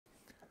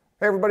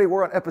Hey everybody,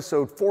 we're on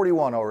episode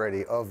 41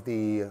 already of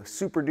the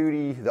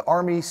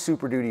Army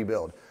Super Duty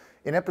build.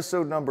 In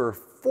episode number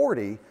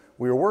 40,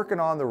 we were working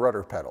on the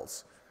rudder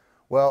pedals.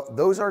 Well,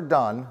 those are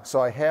done,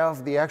 so I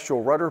have the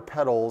actual rudder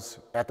pedals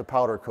at the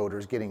powder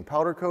coaters getting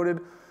powder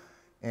coated,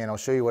 and I'll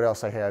show you what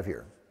else I have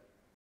here.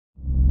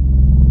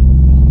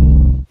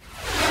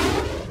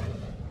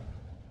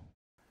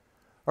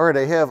 All right,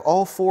 I have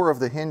all four of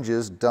the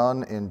hinges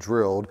done and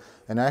drilled,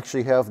 and I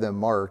actually have them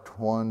marked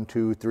 1,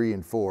 2, 3,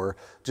 and 4,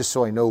 just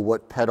so I know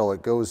what pedal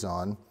it goes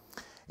on.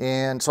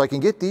 And so I can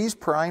get these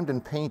primed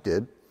and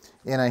painted,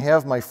 and I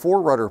have my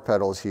 4 rudder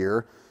pedals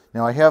here.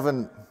 Now I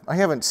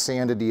haven't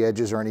sanded the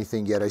edges or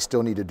anything yet, I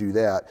still need to do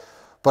that.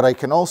 But I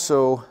can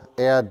also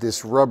add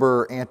this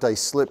rubber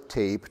anti-slip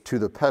tape to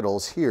the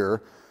pedals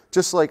here,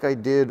 just like I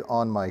did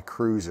on my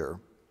Cruiser.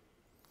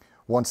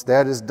 Once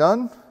that is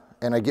done,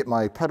 and I get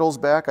my pedals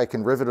back, I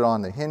can rivet it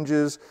on the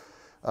hinges,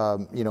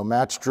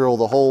 match drill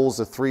the holes,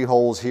 the 3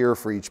 holes here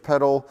for each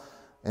pedal,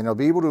 and I'll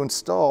be able to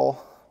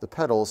install the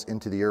pedals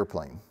into the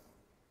airplane.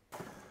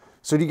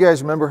 So do you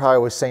guys remember how I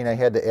was saying I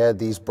had to add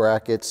these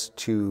brackets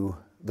to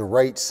the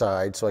right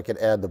side so I could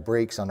add the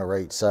brakes on the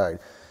right side?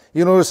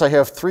 You'll notice I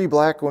have 3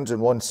 black ones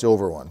and 1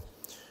 silver one.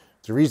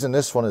 The reason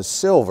this one is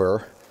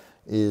silver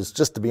is,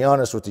 just to be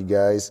honest with you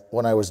guys,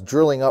 when I was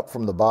drilling up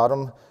from the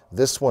bottom,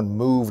 this one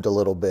moved a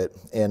little bit,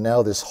 and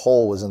now this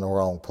hole was in the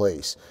wrong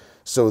place.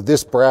 So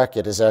this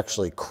bracket is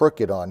actually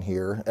crooked on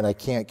here, and I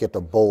can't get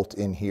the bolt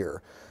in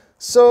here.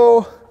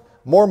 So,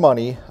 more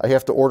money. I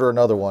have to order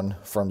another one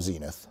from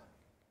Zenith.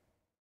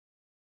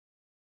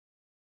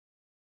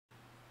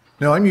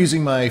 Now I'm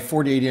using my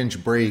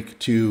 48-inch brake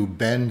to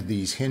bend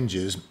these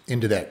hinges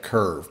into that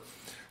curve.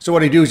 So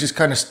what I do is just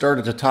kind of start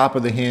at the top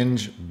of the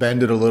hinge,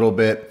 bend it a little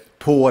bit,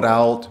 pull it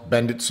out,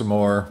 bend it some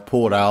more,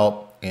 pull it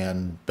out,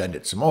 and bend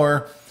it some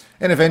more.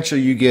 And eventually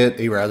you get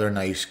a rather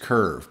nice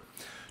curve.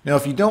 Now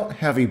if you don't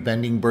have a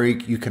bending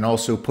brake, you can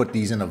also put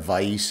these in a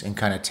vise and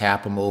kind of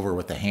tap them over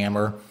with a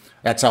hammer.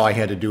 That's how I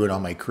had to do it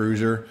on my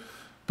Cruiser.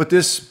 But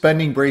this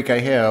bending brake I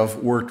have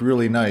worked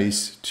really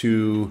nice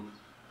to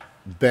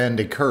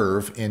bend a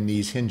curve in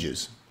these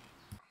hinges.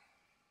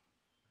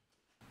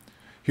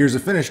 Here's a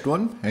finished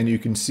one, and you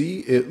can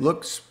see it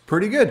looks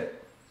pretty good.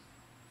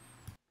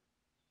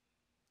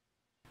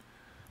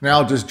 Now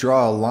I'll just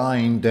draw a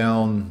line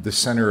down the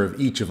center of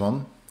each of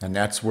them, and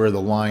that's where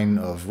the line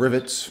of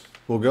rivets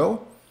will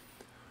go.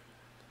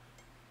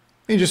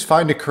 You just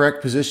find the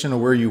correct position of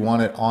where you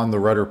want it on the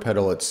rudder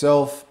pedal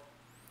itself.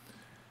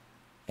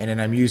 And then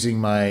I'm using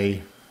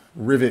my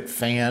rivet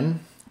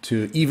fan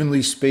to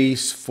evenly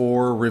space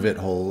 4 rivet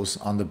holes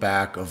on the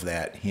back of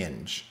that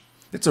hinge.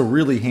 It's a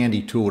really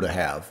handy tool to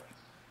have.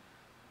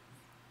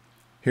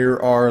 Here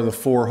are the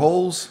 4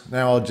 holes.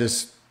 Now I'll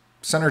just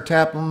center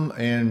tap them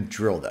and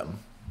drill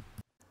them.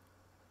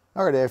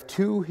 All right, I have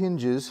 2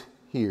 hinges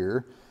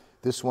here.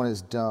 This one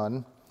is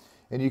done,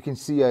 and you can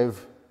see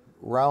I've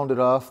rounded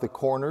off the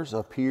corners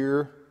up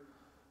here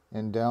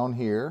and down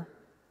here.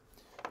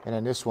 And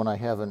on this one I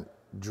haven't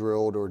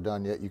drilled or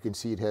done yet. You can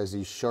see it has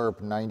these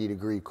sharp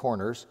 90-degree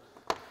corners.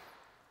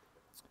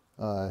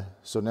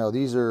 So now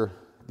these are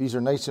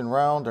nice and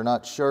round, they're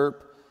not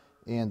sharp,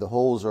 and the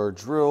holes are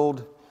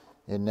drilled.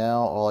 And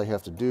now all I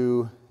have to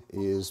do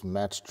is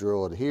match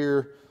drill it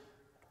here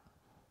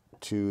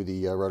to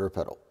the rudder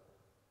pedal.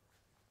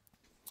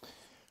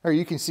 All right,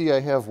 you can see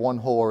I have 1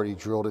 hole already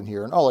drilled in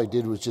here, and all I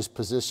did was just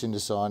position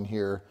this on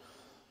here,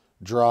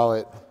 draw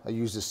it. I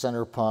used a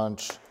center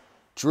punch,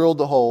 drilled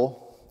the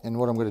hole, and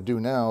what I'm going to do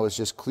now is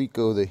just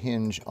cleco the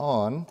hinge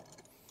on.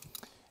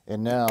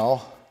 And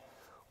now,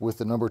 with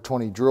the number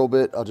 20 drill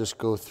bit, I'll just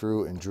go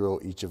through and drill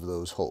each of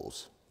those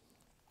holes.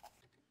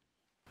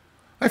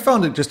 I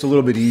found it just a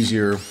little bit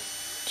easier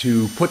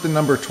to put the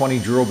number 20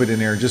 drill bit in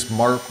there and just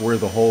mark where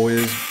the hole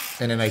is.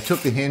 And then I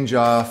took the hinge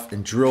off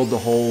and drilled the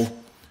hole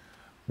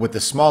with the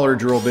smaller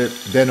drill bit,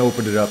 then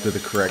opened it up to the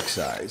correct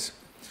size.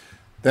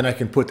 Then I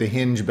can put the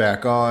hinge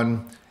back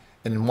on,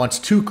 and once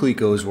 2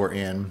 clecos were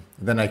in,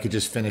 then I could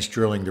just finish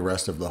drilling the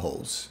rest of the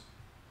holes.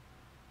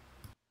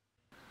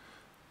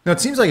 Now it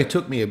seems like it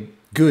took me a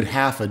good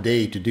half a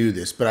day to do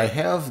this, but I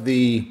have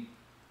the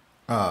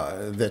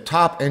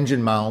top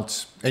engine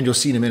mounts, and you'll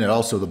see in a minute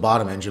also the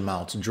bottom engine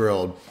mounts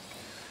drilled.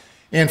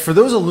 And for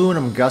those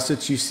aluminum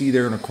gussets you see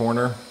there in the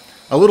corner,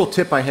 a little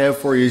tip I have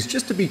for you is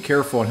just to be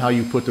careful on how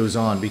you put those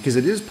on, because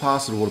it is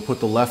possible to put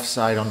the left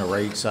side on the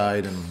right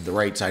side and the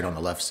right side on the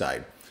left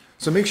side.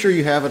 So make sure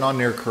you have it on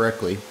there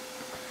correctly.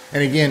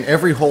 And again,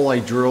 every hole I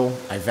drill,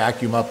 I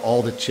vacuum up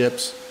all the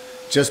chips,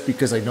 just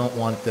because I don't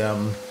want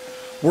them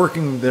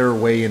working their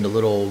way into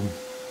little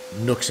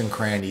nooks and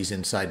crannies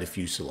inside the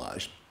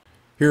fuselage.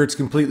 Here it's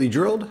completely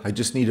drilled. I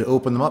just need to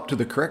open them up to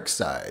the correct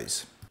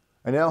size.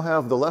 I now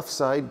have the left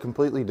side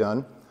completely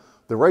done.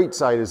 The right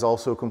side is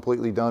also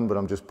completely done, but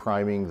I'm just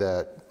priming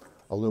that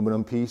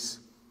aluminum piece.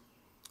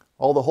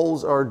 All the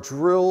holes are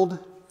drilled,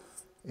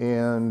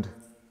 and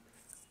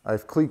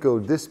I've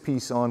clecoed this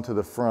piece onto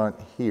the front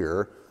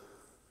here.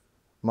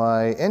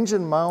 My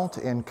engine mount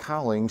and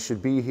cowling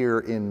should be here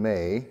in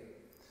May.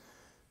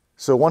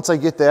 So once I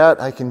get that,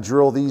 I can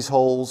drill these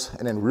holes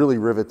and then really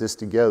rivet this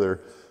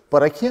together.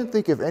 But I can't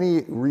think of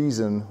any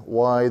reason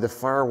why the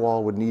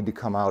firewall would need to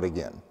come out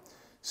again.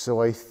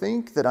 So I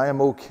think that I am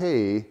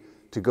okay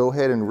to go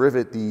ahead and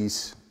rivet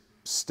these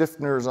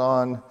stiffeners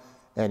on,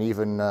 and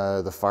even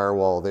the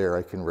firewall there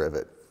I can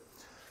rivet.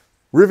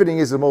 Riveting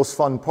is the most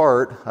fun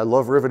part. I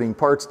love riveting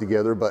parts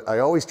together, but I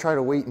always try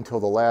to wait until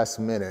the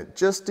last minute,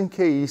 just in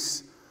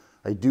case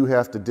I do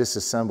have to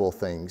disassemble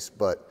things.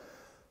 But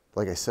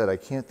like I said, I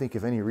can't think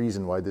of any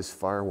reason why this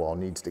firewall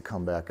needs to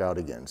come back out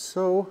again.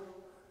 So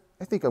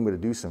I think I'm going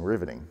to do some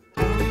riveting.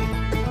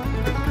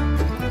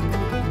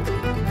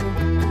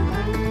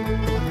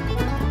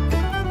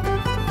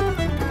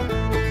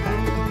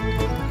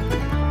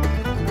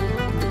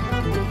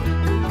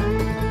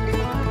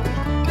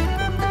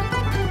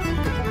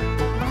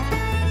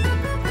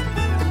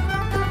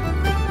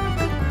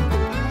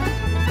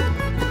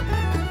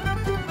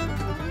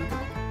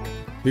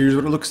 Here's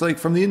what it looks like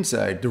from the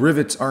inside. The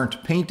rivets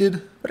aren't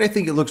painted, but I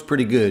think it looks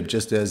pretty good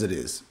just as it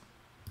is.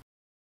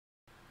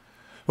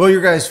 Well,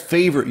 your guys'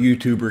 favorite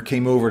YouTuber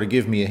came over to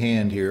give me a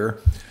hand here.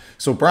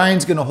 So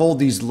Brian's going to hold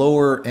these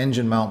lower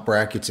engine mount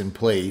brackets in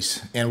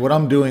place. And what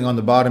I'm doing on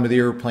the bottom of the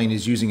airplane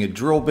is using a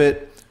drill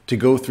bit to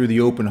go through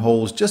the open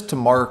holes just to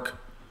mark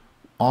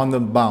on the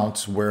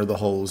mounts where the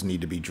holes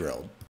need to be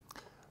drilled.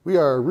 We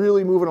are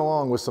really moving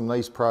along with some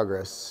nice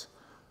progress.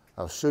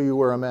 I'll show you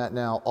where I'm at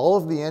now. All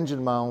of the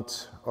engine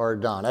mounts are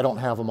done. I don't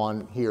have them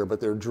on here, but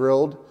they're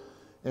drilled.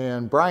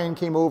 And Brian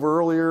came over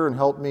earlier and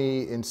helped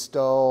me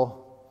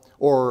install,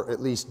 or at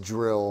least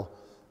drill,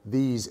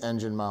 these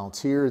engine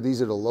mounts here.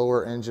 These are the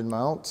lower engine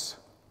mounts.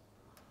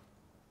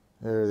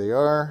 There they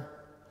are.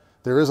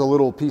 There is a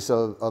little piece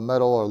of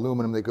metal or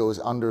aluminum that goes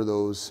under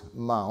those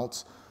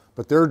mounts,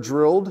 but they're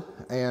drilled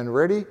and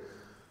ready.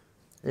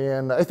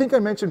 And I think I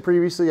mentioned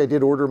previously I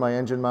did order my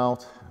engine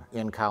mount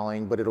in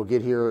cowling, but it'll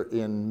get here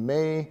in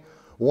May.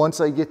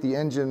 Once I get the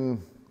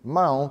engine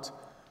mount,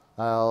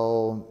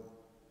 I'll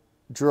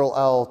drill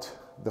out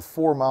the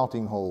 4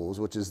 mounting holes,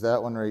 which is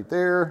that one right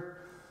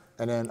there,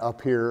 and then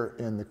up here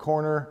in the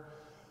corner.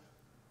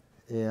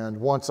 And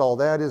once all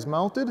that is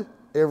mounted,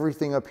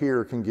 everything up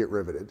here can get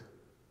riveted.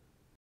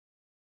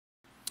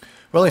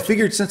 Well, I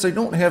figured since I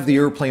don't have the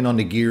airplane on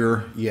the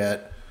gear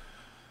yet,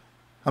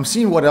 I'm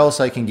seeing what else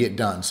I can get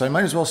done. So I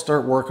might as well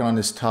start working on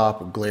this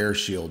top glare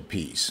shield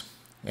piece.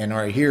 And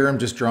right here, I'm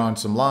just drawing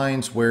some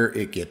lines where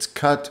it gets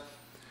cut.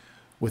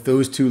 With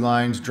those 2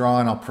 lines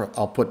drawn,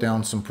 I'll put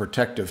down some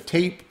protective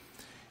tape,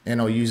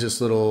 and I'll use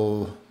this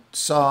little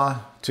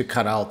saw to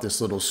cut out this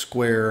little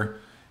square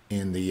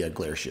in the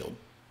glare shield.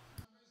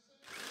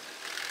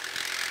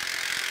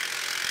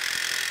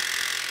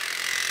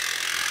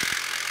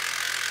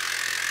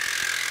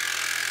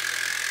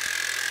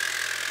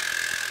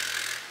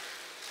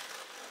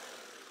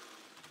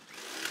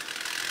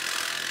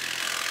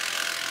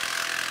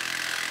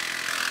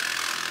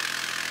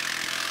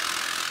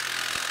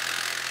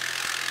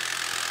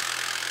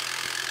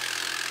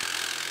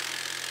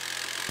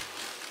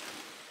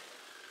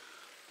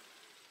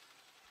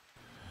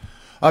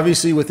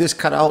 Obviously, with this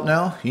cut out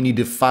now, you need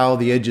to file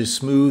the edges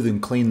smooth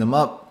and clean them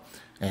up.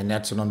 And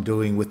that's what I'm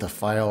doing with the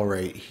file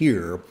right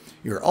here.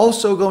 You're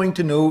also going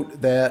to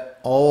note that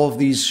all of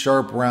these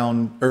sharp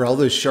all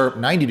those sharp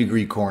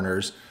 90-degree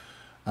corners,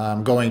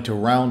 I'm going to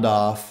round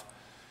off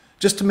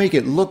just to make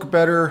it look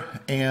better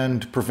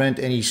and prevent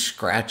any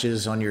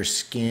scratches on your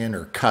skin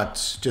or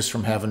cuts just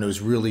from having those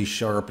really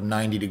sharp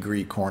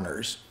 90-degree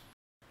corners.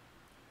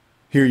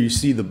 Here you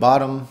see the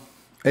bottom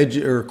edge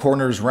or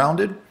corners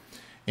rounded.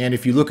 And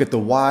if you look at the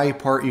Y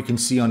part, you can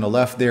see on the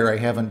left there, I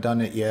haven't done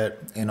it yet.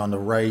 And on the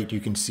right, you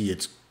can see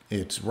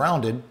it's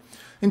rounded.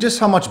 And just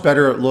how much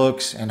better it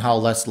looks and how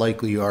less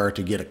likely you are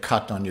to get a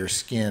cut on your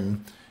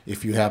skin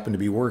if you happen to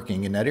be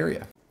working in that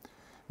area.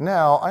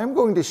 Now, I'm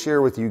going to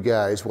share with you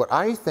guys what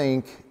I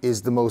think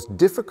is the most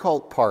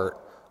difficult part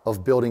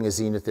of building a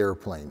Zenith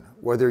airplane,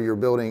 whether you're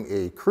building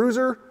a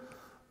cruiser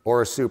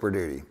or a Super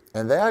Duty,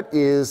 and that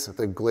is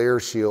the glare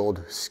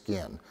shield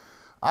skin.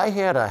 I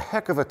had a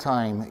heck of a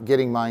time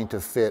getting mine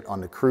to fit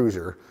on the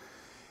cruiser,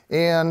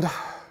 and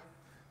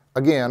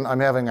again,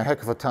 I'm having a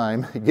heck of a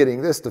time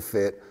getting this to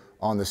fit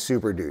on the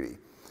Super Duty.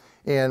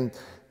 And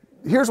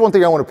here's one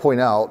thing I want to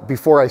point out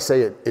before I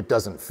say it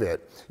doesn't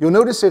fit. You'll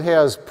notice it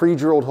has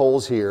pre-drilled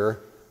holes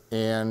here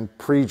and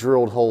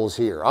pre-drilled holes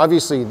here.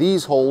 Obviously,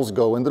 these holes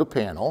go into the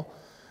panel,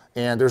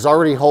 and there's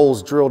already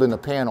holes drilled in the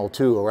panel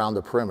too around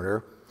the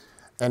perimeter,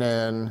 and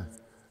then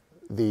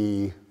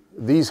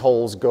these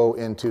holes go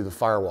into the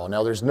firewall.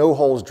 Now there's no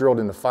holes drilled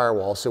in the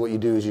firewall, so what you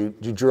do is you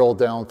drill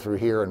down through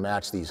here and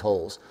match these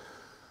holes.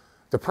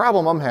 The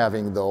problem I'm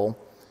having though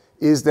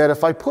is that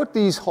if I put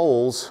these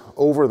holes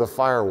over the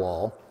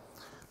firewall,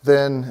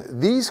 then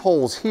these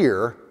holes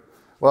here,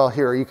 well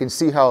here you can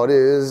see how it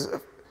is.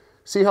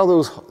 See how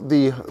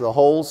the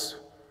holes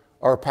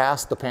are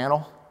past the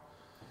panel?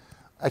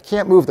 I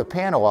can't move the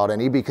panel out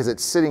any because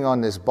it's sitting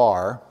on this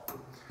bar.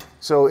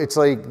 So it's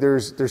like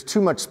there's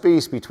too much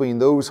space between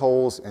those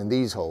holes and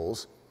these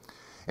holes.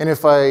 And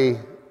if I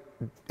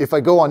if I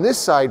go on this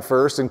side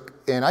first,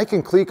 and I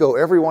can cleco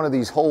every one of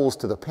these holes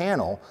to the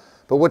panel,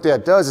 but what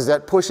that does is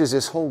that pushes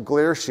this whole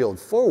glare shield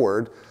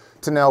forward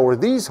to now where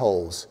these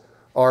holes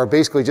are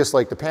basically just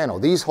like the panel.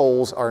 These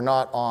holes are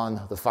not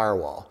on the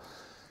firewall.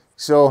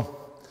 So,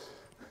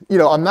 you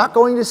know, I'm not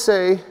going to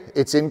say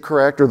it's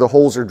incorrect or the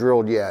holes are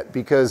drilled yet,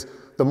 because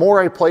the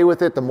more I play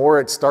with it, the more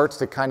it starts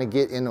to kind of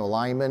get in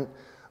alignment,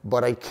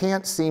 but I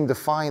can't seem to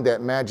find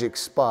that magic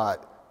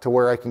spot to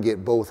where I can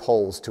get both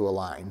holes to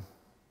align.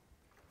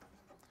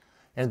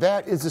 And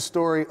that is the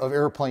story of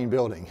airplane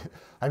building.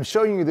 I'm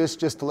showing you this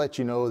just to let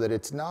you know that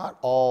it's not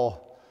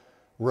all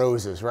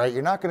roses, right?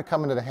 You're not going to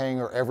come into the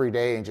hangar every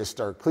day and just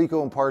start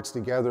clecoing parts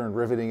together and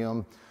riveting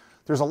them.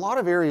 There's a lot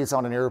of areas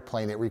on an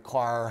airplane that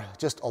require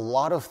just a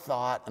lot of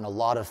thought and a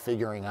lot of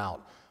figuring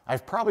out.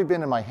 I've probably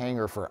been in my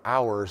hangar for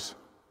hours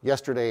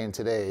yesterday and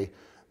today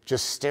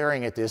just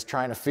staring at this,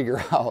 trying to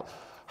figure out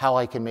how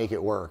I can make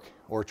it work,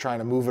 or trying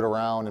to move it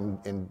around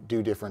and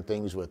do different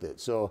things with it.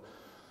 So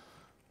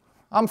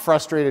I'm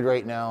frustrated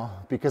right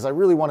now because I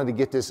really wanted to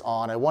get this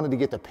on. I wanted to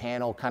get the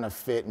panel kind of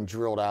fit and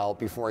drilled out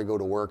before I go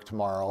to work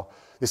tomorrow.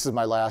 This is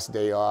my last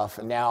day off,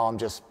 and now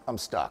I'm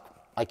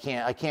stuck. I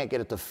can't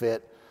get it to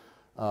fit.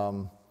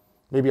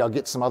 Maybe I'll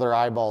get some other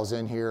eyeballs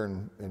in here,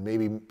 and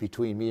maybe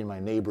between me and my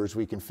neighbors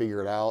we can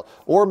figure it out.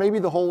 Or maybe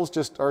the holes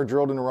just are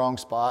drilled in the wrong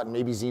spot, and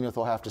maybe Zenith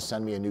will have to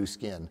send me a new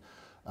skin.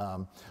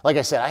 Like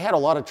I said, I had a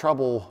lot of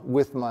trouble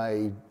with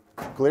my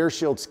glare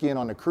shield skin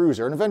on the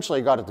Cruiser, and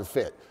eventually I got it to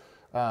fit.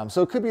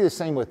 So it could be the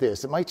same with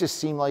this. It might just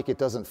seem like it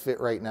doesn't fit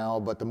right now,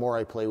 but the more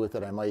I play with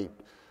it, I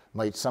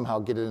might somehow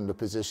get it into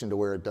position to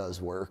where it does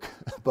work.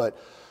 But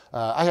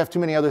I have too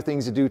many other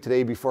things to do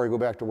today before I go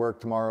back to work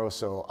tomorrow,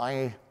 so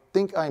I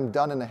think I'm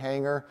done in the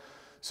hangar.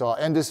 So I'll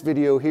end this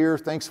video here.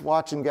 Thanks for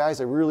watching, guys.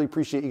 I really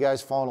appreciate you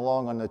guys following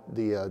along on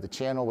the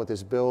channel with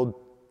this build.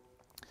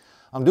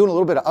 I'm doing a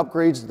little bit of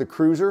upgrades to the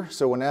Cruiser,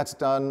 so when that's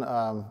done,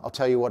 I'll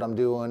tell you what I'm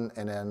doing,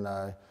 and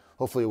then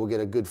hopefully we'll get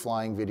a good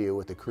flying video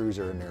with the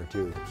Cruiser in there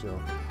too.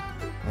 So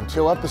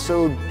until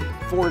episode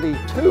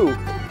 42,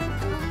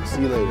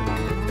 see you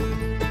later.